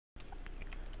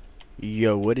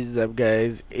Yo, what is up,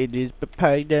 guys? It is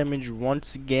PapayaDamage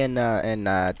once again,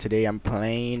 and today I'm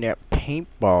playing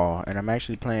paintball, and I'm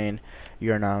actually playing.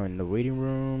 You're now in the waiting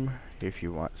room. If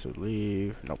you want to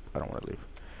leave, nope, I don't want to leave.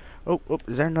 Oh,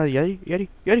 is that another Yeti?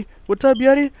 Yeti, what's up,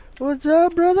 Yeti? What's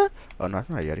up, brother? Oh no, it's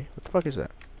not a Yeti. What the fuck is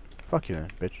that? Fuck you then,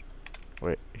 bitch.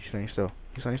 Wait, he's standing still.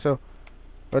 He's standing still.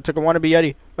 Oh, it took a wannabe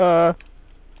Yeti.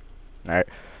 Alright,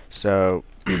 so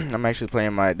I'm actually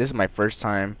playing this is my first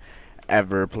time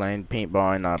ever playing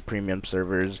paintball in premium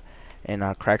servers. And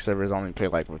crack servers only play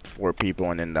like with 4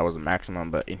 people, and then that was the maximum.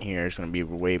 But in here it's gonna be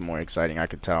way more exciting, I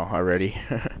could tell already.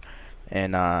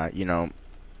 And you know,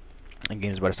 the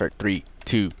game's about to start. 3,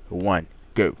 2, 1,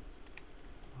 go.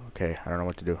 Okay, I don't know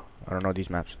what to do. I don't know these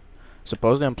maps.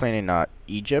 Supposedly I'm playing in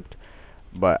Egypt,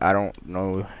 but I don't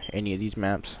know any of these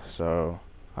maps, so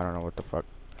I don't know what the fuck.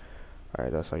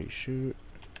 Alright, that's how you shoot.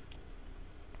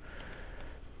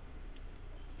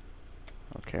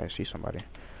 Okay, I see somebody.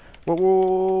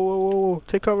 Whoa.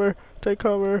 Take cover. Take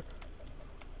cover.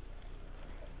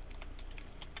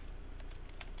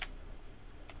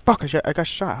 Fuck, I got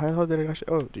shot. How the hell did I get shot?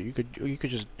 Oh, you could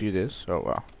just do this. Oh,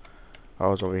 wow. I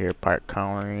was over here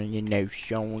parkouring, you know,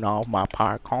 showing off my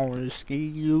parkouring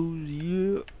skills.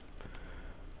 Yeah.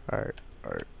 Alright.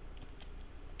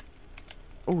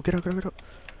 Oh, get out. Get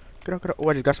out. Oh,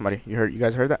 I just got somebody. You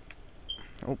guys heard that?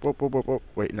 Oh.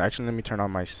 Wait, no, actually, let me turn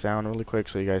on my sound really quick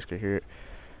so you guys can hear it.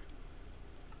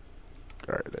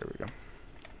 Alright, there we go.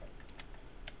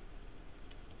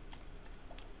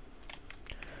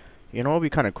 You know what would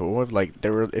be kind of cool if like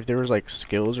if there was like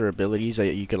skills or abilities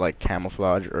that you could like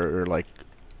camouflage or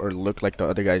look like the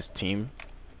other guy's team.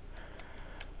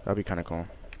 That'd be kind of cool.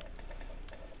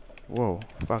 Whoa,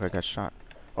 fuck! I got shot.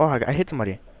 Oh, I hit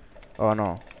somebody. Oh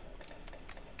no.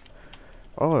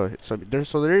 Oh, so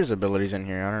there is abilities in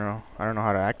here. I don't know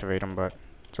how to activate them, but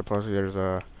supposedly there's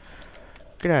a.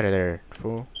 Get out of there,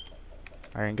 fool!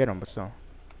 I didn't get him, but still.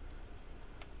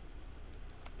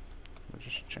 Let's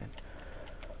just change.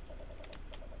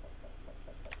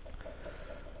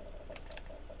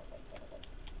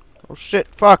 Oh shit,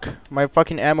 fuck! My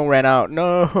fucking ammo ran out.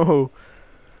 No!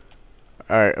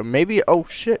 Alright, maybe, oh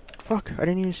shit, fuck, I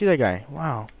didn't even see that guy.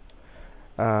 Wow.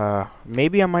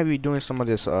 Maybe I might be doing some of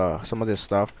this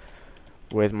stuff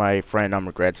with my friend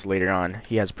ImRegrets later on.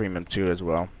 He has premium too as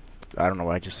well. I don't know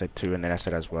why I just said 2 and then I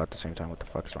said as well at the same time. What the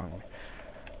fuck is wrong with me?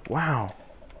 Wow.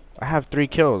 I have 3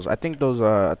 kills. I think those,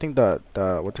 I think the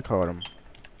what to call them?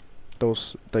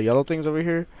 The yellow things over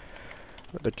here,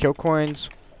 the kill coins,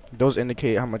 those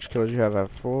indicate how much kills you have. I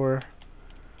have 4,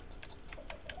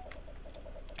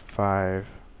 5.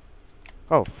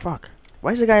 Oh fuck!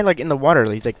 Why is the guy like in the water?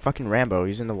 He's like fucking Rambo.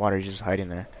 He's in the water. He's just hiding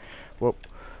there. Whoa.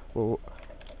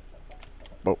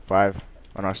 5.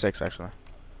 Oh no, 6 actually.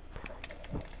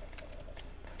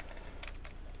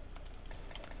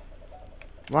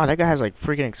 Wow, that guy has like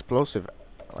freaking explosive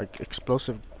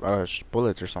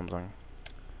bullets or something.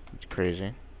 It's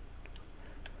crazy.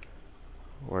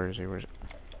 Where is he?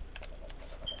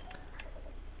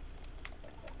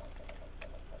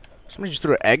 Somebody just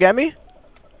threw an egg at me?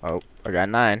 Oh, I got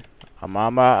 9. I'm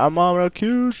on a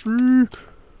kill streak.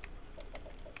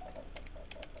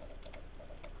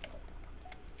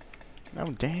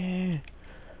 Oh damn.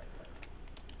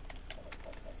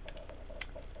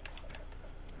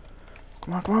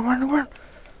 Come on.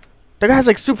 That guy has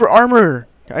like super armor.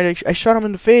 I shot him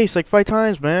in the face like 5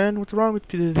 times, man. What's wrong with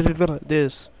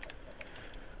this?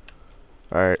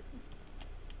 Alright.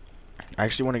 I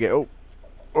actually want to get. Oh.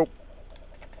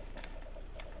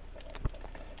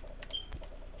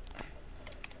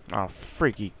 Oh,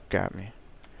 freak, he got me.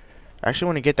 I actually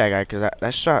want to get that guy because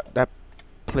that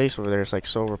place over there is like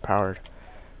so overpowered.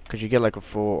 Because you get like a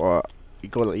full you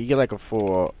get like a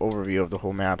full overview of the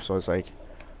whole map. So it's like,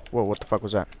 whoa, what the fuck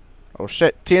was that? Oh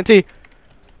shit, TNT.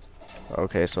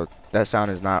 Okay, so that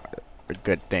sound is not a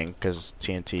good thing because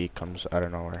TNT comes out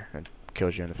of nowhere and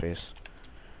kills you in the face.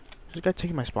 This guy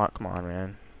taking my spot. Come on,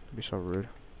 man. Don't be so rude.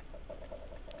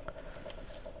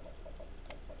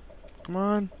 Come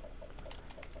on.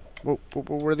 Whoa,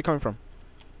 where are they coming from?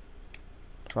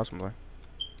 Saw somebody.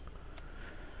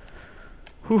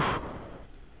 Whew.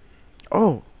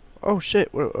 Oh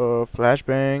shit.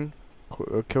 Flashbang.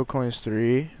 Kill coins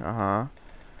 3.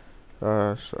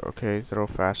 So okay, throw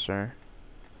faster.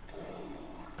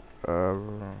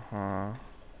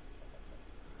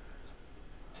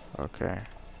 Okay.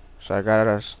 So I got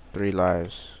us 3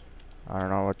 lives. I don't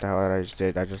know what the hell I just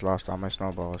did. I just lost all my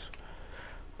snowballs.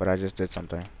 But I just did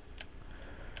something.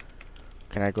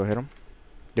 Can I go hit him?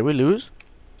 Did we lose?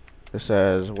 It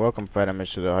says, welcome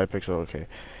PapayaDamage to the Hypixel. Okay.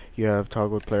 You have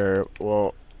toggle player.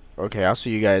 Well, Okay, I'll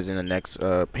see you guys in the next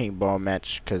paintball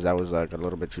match, because that was like a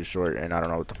little bit too short and I don't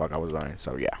know what the fuck I was doing.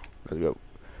 So yeah, let's go.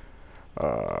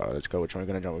 Let's go. Which one are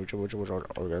we gonna jump? Which one?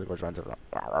 Oh, let's go try to.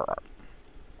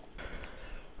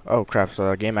 Oh crap! So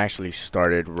the game actually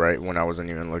started right when I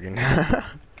wasn't even looking. All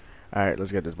right,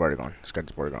 let's get this party going. Let's get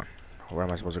this party going. Where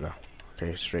am I supposed to go?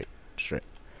 Okay, straight, straight,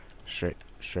 straight,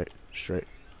 straight, straight.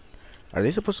 Are they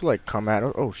supposed to like come at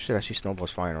us? Oh shit! I see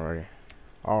snowballs flying already.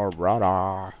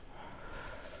 Alright.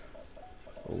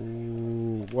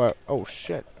 Ooh, what? Oh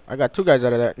shit! I got 2 guys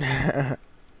out of that.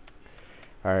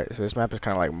 Alright, so this map is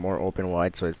kind of like more open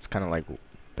wide, so it's kind of like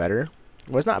better.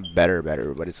 Well, it's not better,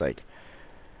 but it's like,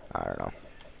 I don't know.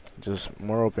 Just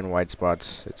more open wide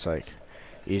spots. It's like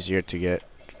easier to get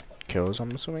kills,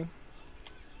 I'm assuming.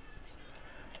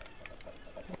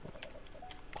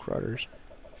 Crudders.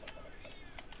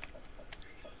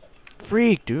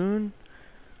 Freak, dude!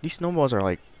 These snowballs are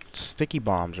like sticky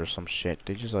bombs or some shit.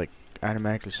 They just like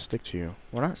automatically stick to you.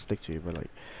 Well, not stick to you, but like,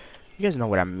 you guys know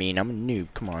what I mean. I'm a noob.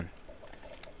 Come on.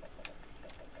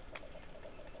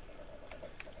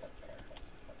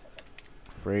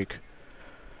 Freak.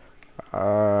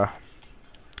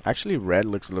 Actually, red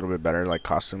looks a little bit better, like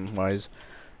costume wise,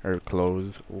 or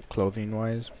clothing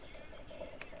wise.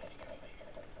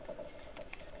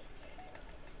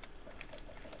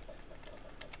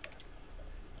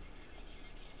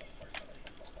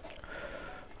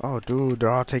 Oh, dude,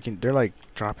 they're like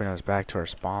dropping us back to our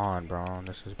spawn, bro.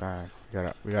 This is bad.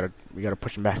 We gotta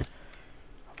push him back.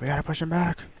 We gotta push him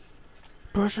back.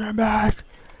 Push him back.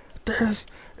 This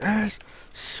is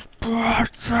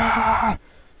Sparta.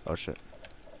 Oh shit.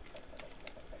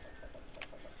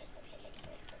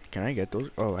 Can I get those?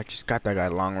 Oh, I just got that guy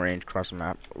long range across the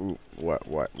map. Ooh, what?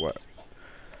 Whoa,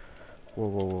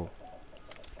 whoa.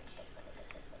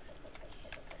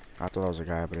 I thought that was a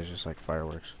guy, but it's just like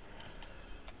fireworks.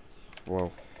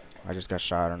 Whoa, I just got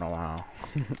shot. I don't know how.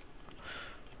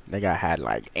 They had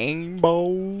like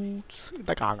aimboats.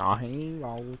 They got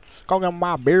aimboats. Go get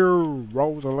my beer,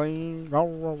 Rosaline.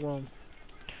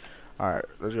 Alright,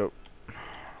 let's go.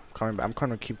 I'm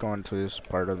gonna keep going to this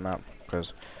part of the map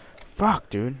because, fuck,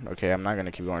 dude. Okay, I'm not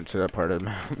gonna keep going to that part of the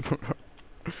map.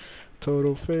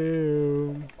 Total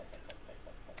fail.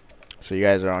 So you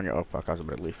guys are on your. Oh fuck, I was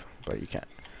about to leave, but you can't.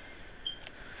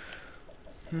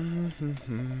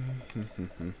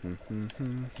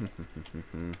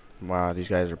 Wow, these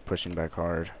guys are pushing back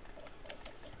hard.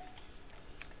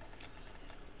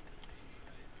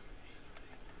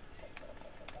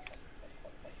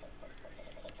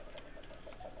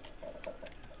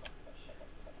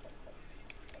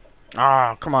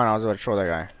 Ah, come on, I was about to troll that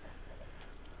guy.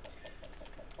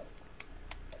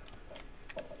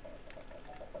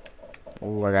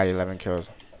 Oh, I got 11 kills.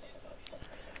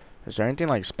 Is there anything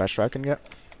like special I can get?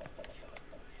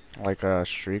 Like a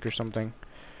streak or something?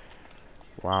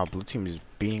 Wow, blue team is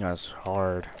beating us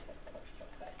hard.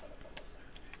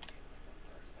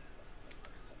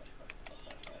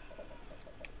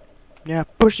 Yeah,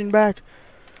 pushing back.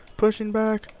 Pushing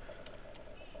back.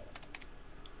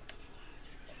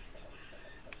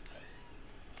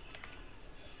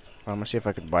 I'm gonna see if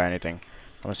I can buy anything.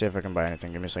 I'm gonna see if I can buy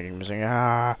anything. Give me a second. Give me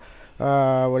a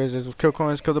second. What is this? Kill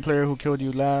coins. Kill the player who killed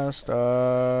you last.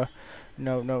 No.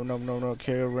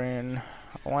 Karen.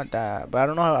 I want that, but I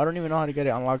don't know. I don't even know how to get it.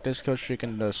 Unlock this kill streak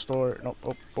in the store. Nope.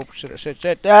 Oh,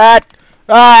 shit.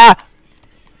 Ah!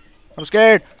 I'm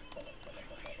scared.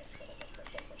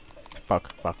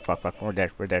 Fuck. We're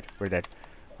dead.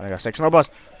 I got 6 snowballs.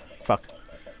 Fuck,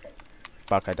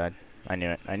 I died. I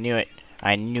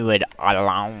knew it all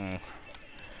along.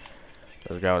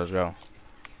 Let's go.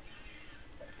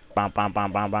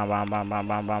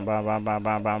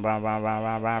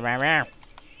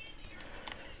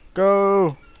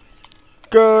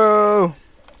 Go!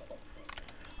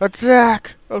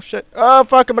 Attack! Oh shit! Oh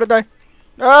fuck! I'm gonna die!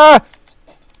 Ah!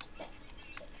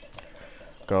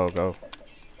 Go!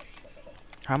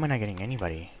 How am I not getting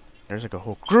anybody? There's like a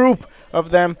whole group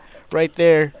of them right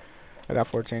there. I got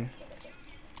 14.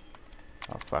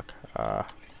 Oh fuck.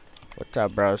 What's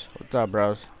up, bros?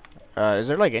 Is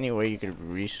there like any way you could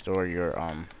restore your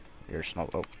snow?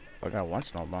 Oh, I got 1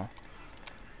 snowball.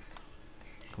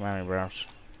 Come at me, bros.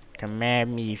 Come at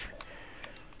me.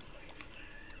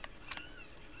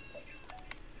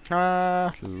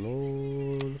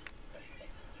 Lol.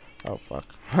 Oh fuck.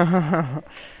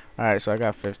 Alright, so I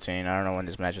got 15. I don't know when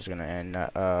this match is gonna end.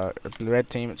 The red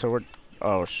team. So we're.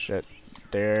 Oh shit.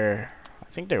 I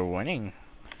think they're winning.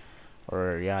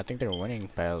 Or yeah, I think they're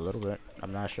winning by a little bit.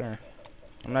 I'm not sure.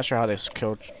 I'm not sure how this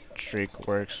kill streak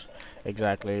works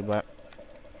exactly, but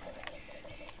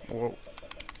whoa.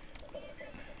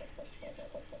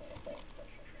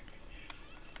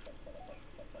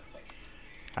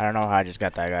 I don't know how I just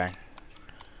got that guy.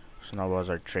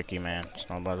 Snowballs are tricky, man.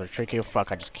 Snowballs are tricky. Oh,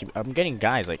 fuck, I'm getting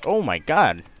guys. Like, oh my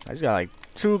god. I just got like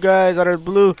 2 guys out of the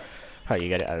blue. How you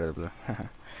get it out of the blue?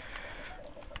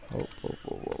 Whoa, whoa,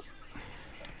 whoa, whoa.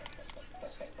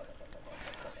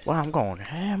 Wow, I'm going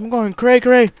ham. I'm going cray.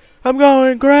 I'm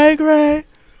going cray.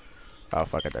 Oh,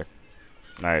 fuck, I died.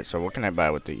 Alright, so what can I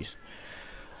buy with these?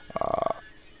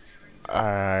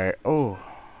 Alright. Oh.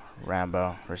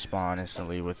 Rambo. Respawn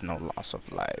instantly with no loss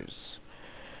of lives.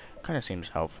 Kind of seems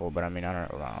helpful, but I mean, I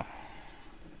don't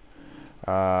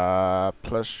know.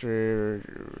 Plus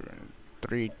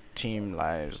 3 team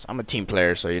lives. I'm a team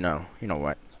player, so you know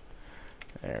what.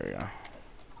 There we go.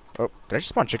 Oh, did I just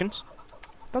spawn chickens?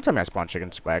 Don't tell me I spawned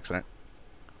chickens by accident.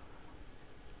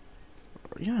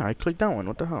 Yeah, I clicked that one.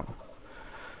 What the hell?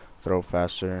 Throw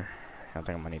faster. I don't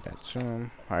think I'm gonna need that soon.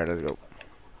 Alright, let's go.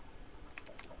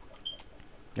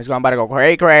 Let's go. I'm about to go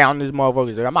cray on these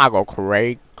motherfuckers. I'm about to go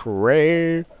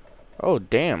cray. Oh,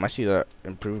 damn. I see the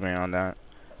improvement on that.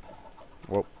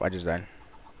 Whoa, I just died.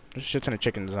 There's a shit ton of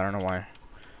chickens. I don't know why.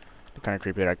 They're kind of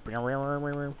creepy. Like, you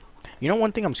know,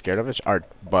 one thing I'm scared of are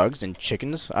bugs and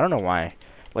chickens. I don't know why.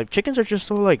 Like, chickens are just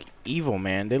so, like, evil,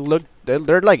 man. They're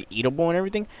like, eatable and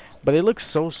everything. But they look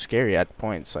so scary at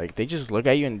points. Like, they just look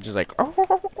at you and just, like, I don't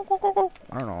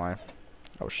know why.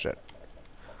 Oh, shit.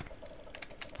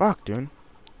 Fuck, dude.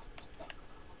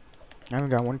 I haven't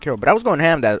got 1 kill. But I was going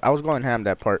ham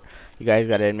that part. You guys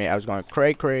gotta admit, I was going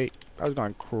cray. I was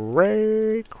going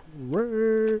cray.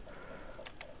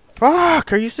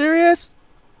 Fuck, are you serious?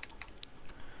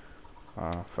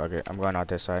 Oh, fuck it. I'm going out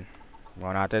this side.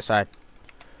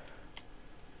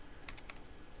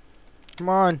 Come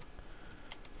on.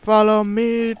 Follow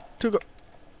me to go.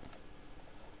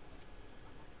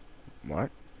 What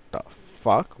the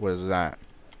fuck was that?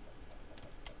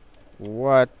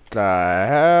 What the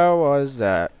hell was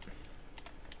that?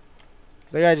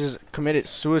 The guy just committed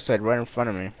suicide right in front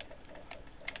of me.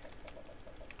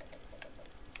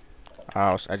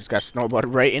 Oh, I just got snowballed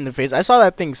right in the face. I saw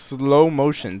that thing slow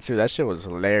motion too. That shit was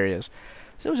hilarious.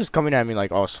 So it was just coming at me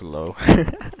like all slow.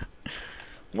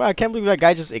 Wow, I can't believe that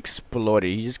guy just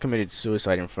exploded. He just committed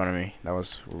suicide in front of me. That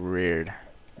was weird.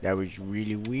 That was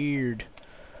really weird.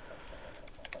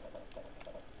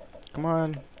 Come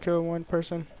on, kill 1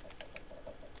 person.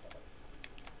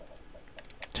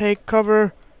 Take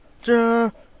cover.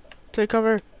 Take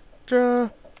cover.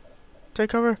 Take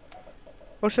cover.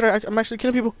 Oh shit, I'm actually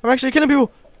killing people.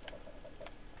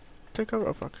 Take cover.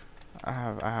 Oh fuck. I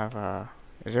have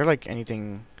is there like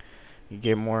anything you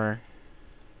get more?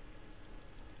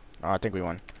 Oh, I think we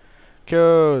won.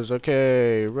 Kills.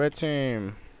 Okay, red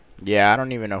team. Yeah, I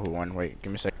don't even know who won. Wait,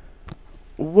 give me a sec.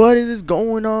 What is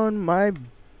going on, my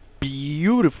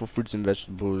beautiful fruits and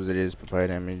vegetables? It is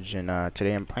PapayaDamage, and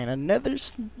today I'm playing another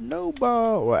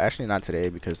snowball. Well, actually not today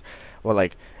because, well,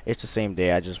 like it's the same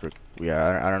day. I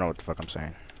don't know what the fuck I'm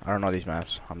saying. I don't know these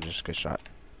maps. I'm just good shot.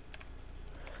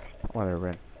 Oh, they're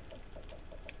red.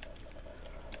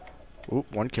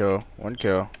 Oop, 1 kill.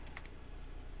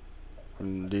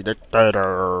 I'm the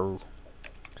dictator.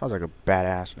 Sounds like a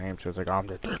badass name too. It's like, I'm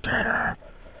the dictator.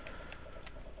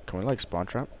 Can we like spawn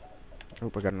trap?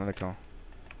 Oop, I got another kill.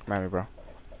 Come at me, bro.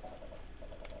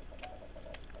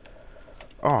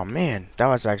 Oh man, that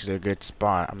was actually a good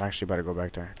spot. I'm actually about to go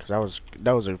back there because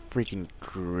that was a freaking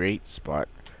great spot.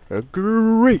 A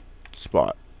great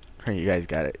spot. You guys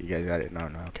got it. No,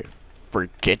 okay.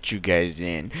 Forget you guys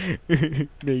then.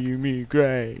 Making me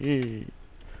cry.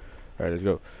 Alright, let's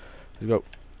go.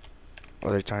 Oh,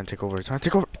 they're trying to take over. Get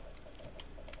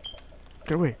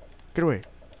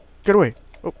away.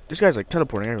 Oh, this guy's like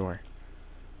teleporting everywhere.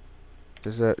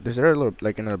 Is there a little,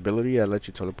 like an ability that lets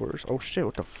you teleport? Oh shit,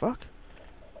 what the fuck?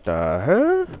 The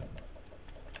hell?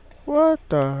 What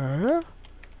the hell?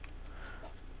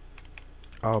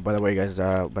 Oh, by the way, guys,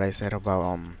 what I said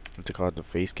about what's it called, the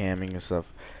face camming and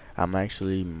stuff.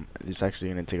 It's actually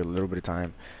gonna take a little bit of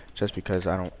time, just because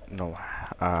I don't know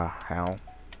how,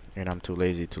 and I'm too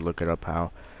lazy to look it up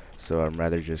how. So I'm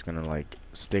rather just gonna like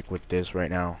stick with this right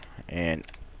now, and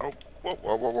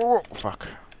whoa, fuck,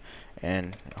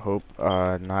 and hope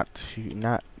not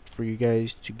for you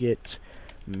guys to get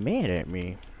mad at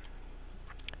me.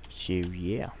 So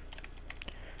yeah.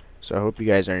 So I hope you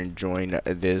guys are enjoying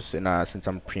this, and since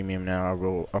I'm premium now, I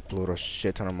will upload a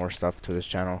shit ton of more stuff to this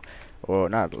channel. Well,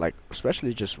 not like,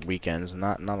 especially just weekends,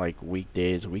 not like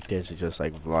weekdays. Weekdays is just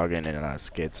like vlogging and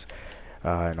skits,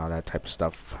 and all that type of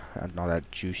stuff, and all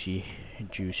that juicy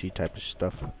type of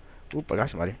stuff. Oop, I got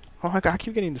somebody. Oh, I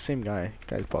keep getting the same guy.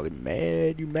 Guy's probably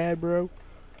mad. You mad, bro?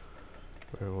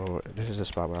 Wait. This is the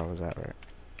spot where I was at, right?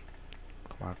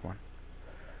 Come on.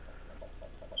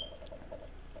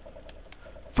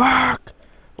 Fuck!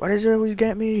 Why does it always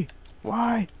get me?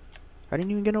 Why? I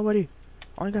didn't even get nobody.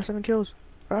 I only got 7 kills.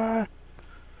 Ah!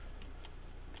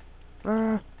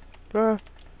 Ah! Ah!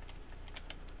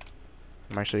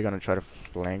 I'm actually gonna try to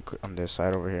flank on this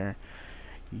side over here.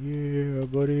 Yeah,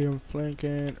 buddy, I'm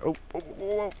flanking. Oh, oh,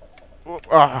 oh, oh.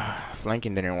 Ah,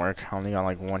 flanking didn't work. I only got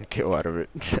like 1 kill out of it.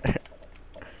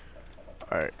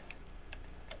 Alright.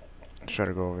 Let's try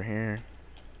to go over here.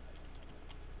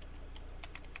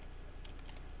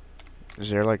 Is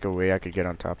there like a way I could get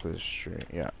on top of this tree?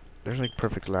 Yeah. There's like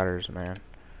perfect ladders, man.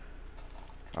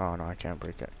 Oh no, I can't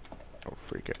break it. Oh,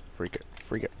 freak it, freak it,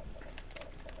 freak it.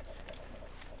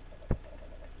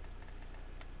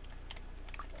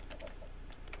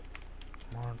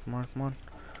 Come on, come on, come on.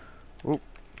 Oh,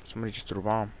 somebody just threw a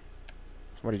bomb.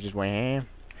 Somebody just went ham.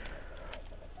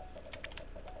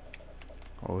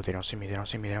 Oh, they don't see me, they don't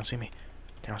see me, they don't see me.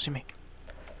 They don't see me.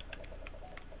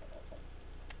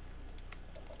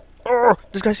 Oh,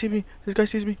 this guy sees me. This guy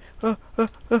sees me. Run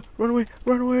away,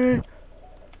 run away.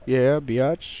 Yeah,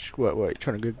 biatch. What,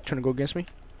 trying to go against me?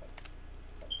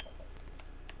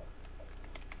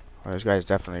 Oh, this guy's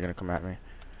definitely gonna come at me.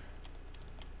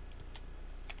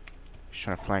 He's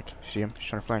trying to flank. See him? He's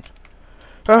trying to flank.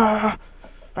 Ah!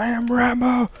 I am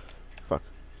Rambo! Fuck.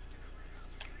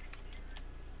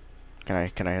 Can I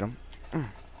hit him?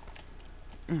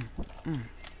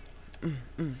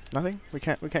 Nothing? We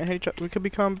can't hit each other. We could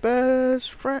become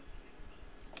best friends.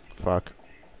 Fuck.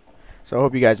 So I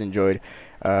hope you guys enjoyed.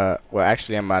 Well,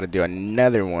 actually, I'm about to do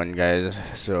another one, guys.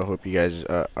 So I hope you guys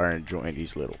are enjoying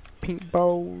these little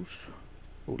paintballs.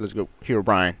 Oh, let's go. Hero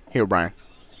Brian. Hero Brian.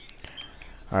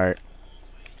 Alright.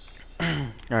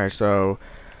 Alright, so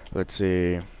let's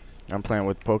see. I'm playing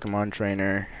with Pokemon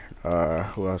Trainer.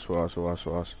 Who else?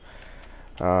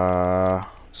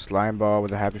 Slime Ball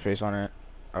with a happy face on it.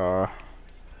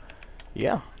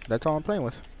 Yeah, that's all I'm playing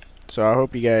with. So I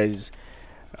hope you guys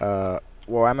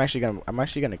well, I'm actually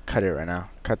gonna cut it right now.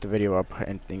 Cut the video up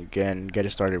and again get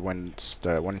it started when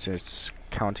it's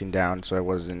counting down, so it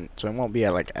won't be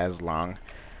like as long.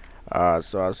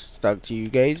 So I'll talk to you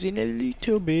guys in a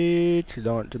little bit.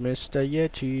 Don't miss the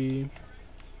Yeti.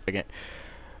 Again.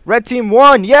 Red team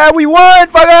won! Yeah, we won,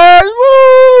 fuckers!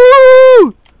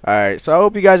 Woo! Alright, so I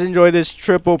hope you guys enjoy this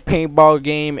triple paintball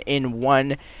game in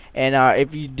one. And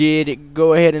if you did,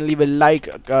 go ahead and leave a like,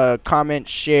 comment,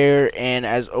 share, and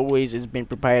as always, it's been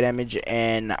PapayaDamage,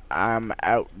 and I'm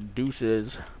out.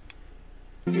 Deuces.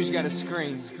 You just gotta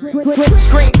scream. Scream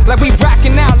like we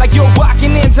rockin' out, like you're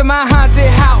walking into my haunted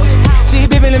house. See,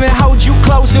 baby, let me hold you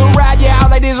closer, ride you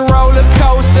out like this roller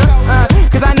coaster.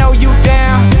 Cause I know you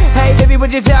down. Hey, baby,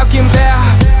 what you talking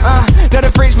about? That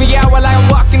it freaks me out while I'm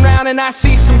walking around and I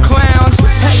see some clowns.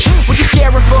 Hey, what you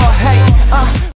scaring for? Hey,